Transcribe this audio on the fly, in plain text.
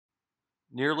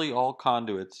Nearly all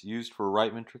conduits used for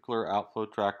right ventricular outflow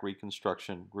tract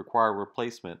reconstruction require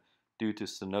replacement due to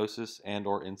stenosis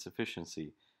and/or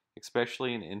insufficiency,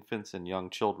 especially in infants and young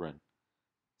children.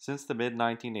 Since the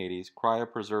mid-1980s,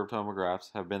 cryopreserved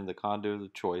homografts have been the conduit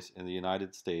of choice in the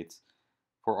United States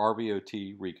for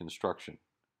RVOT reconstruction.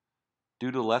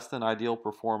 Due to less than ideal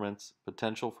performance,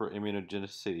 potential for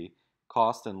immunogenicity,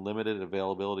 cost, and limited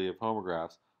availability of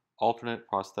homografts, alternate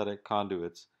prosthetic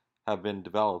conduits have been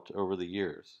developed over the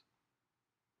years.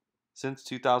 Since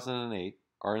 2008,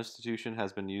 our institution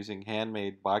has been using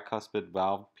handmade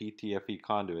bicuspid-valved PTFE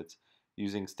conduits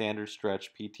using standard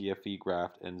stretch PTFE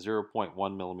graft and 0.1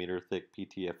 mm thick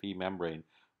PTFE membrane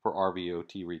for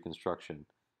RVOT reconstruction.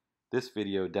 This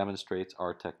video demonstrates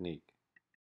our technique.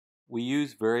 We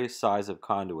use various sizes of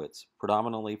conduits,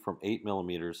 predominantly from 8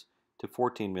 mm to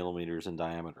 14 mm in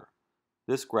diameter.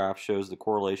 This graph shows the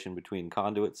correlation between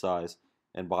conduit size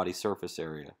and body surface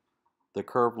area. The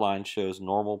curved line shows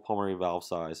normal pulmonary valve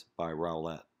size by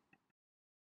Rowlett.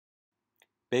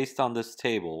 Based on this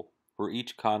table, for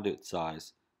each conduit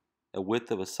size, a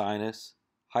width of a sinus,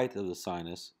 height of the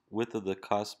sinus, width of the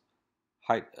cusp,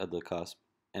 height of the cusp,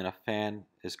 and a fan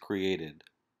is created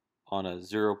on a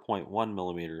 0.1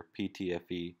 mm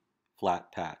PTFE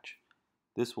flat patch.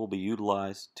 This will be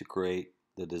utilized to create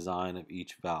the design of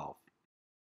each valve.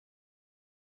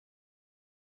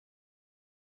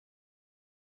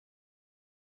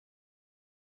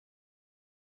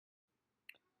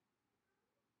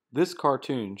 This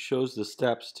cartoon shows the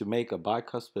steps to make a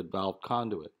bicuspid valve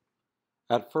conduit.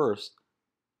 At first,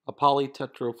 a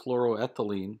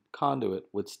polytetrafluoroethylene conduit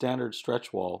with standard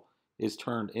stretch wall is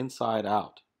turned inside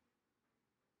out.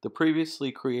 The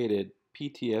previously created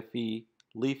PTFE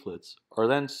leaflets are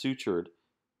then sutured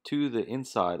to the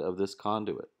inside of this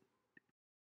conduit.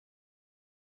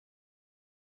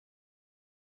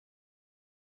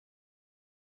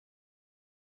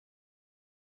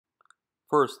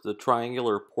 First, the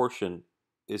triangular portion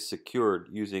is secured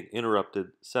using interrupted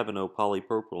 7O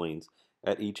polypropylenes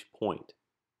at each point.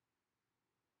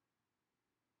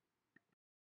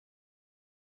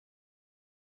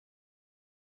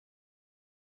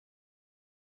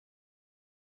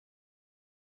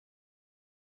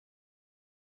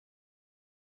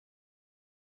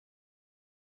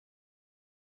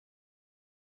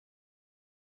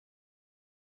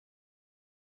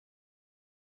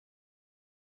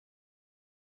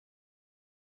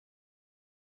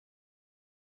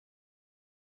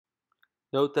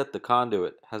 Note that the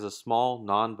conduit has a small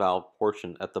non-valve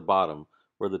portion at the bottom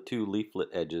where the two leaflet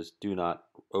edges do not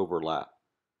overlap.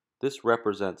 This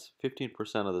represents 15%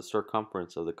 of the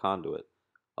circumference of the conduit,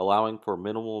 allowing for a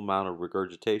minimal amount of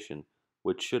regurgitation,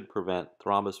 which should prevent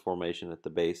thrombus formation at the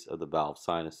base of the valve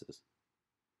sinuses.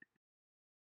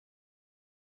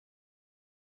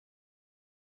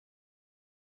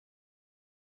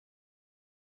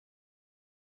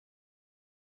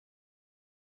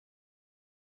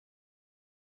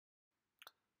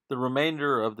 The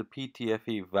remainder of the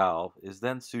PTFE valve is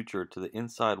then sutured to the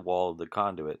inside wall of the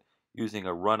conduit using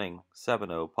a running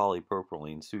 7O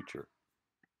polypropylene suture.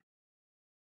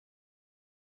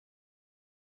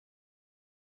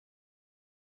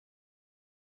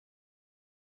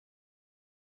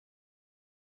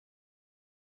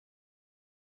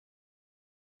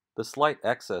 The slight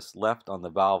excess left on the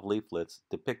valve leaflets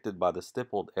depicted by the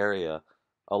stippled area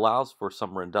allows for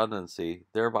some redundancy,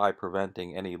 thereby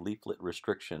preventing any leaflet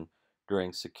restriction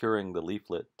during securing the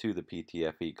leaflet to the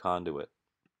PTFE conduit.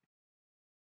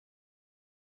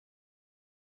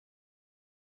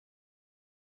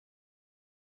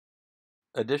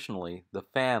 Additionally, the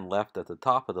fan left at the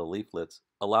top of the leaflets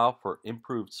allow for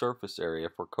improved surface area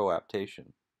for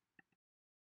coaptation.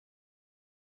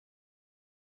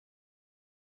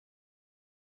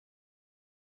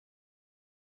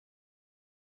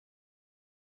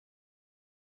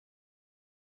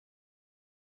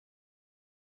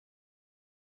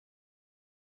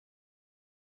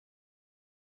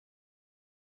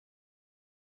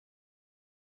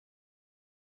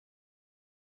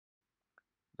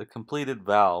 The completed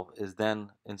valve is then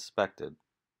inspected.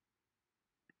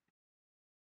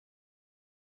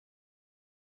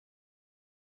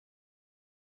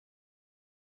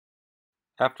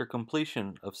 After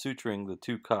completion of suturing the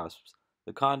two cusps,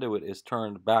 the conduit is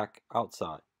turned back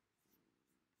outside.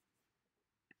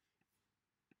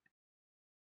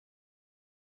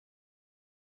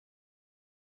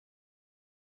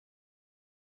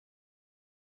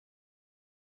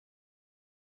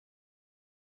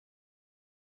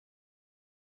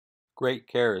 Great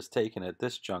care is taken at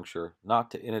this juncture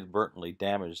not to inadvertently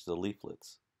damage the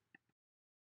leaflets.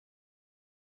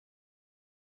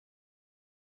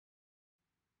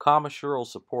 Commissural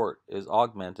support is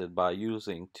augmented by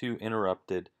using two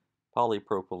interrupted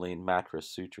polypropylene mattress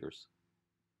sutures.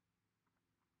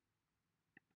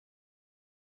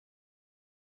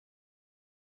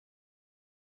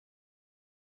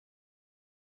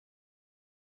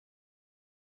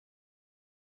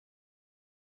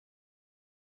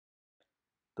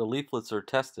 The leaflets are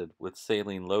tested with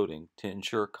saline loading to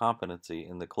ensure competency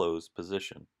in the closed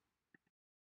position.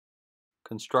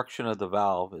 Construction of the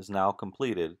valve is now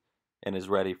completed and is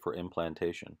ready for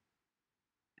implantation.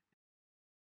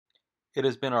 It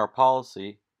has been our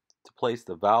policy to place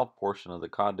the valve portion of the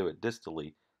conduit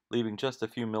distally, leaving just a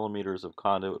few millimeters of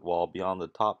conduit wall beyond the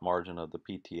top margin of the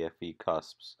PTFE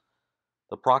cusps.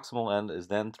 The proximal end is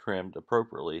then trimmed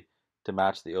appropriately to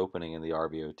match the opening in the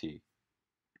RVOT.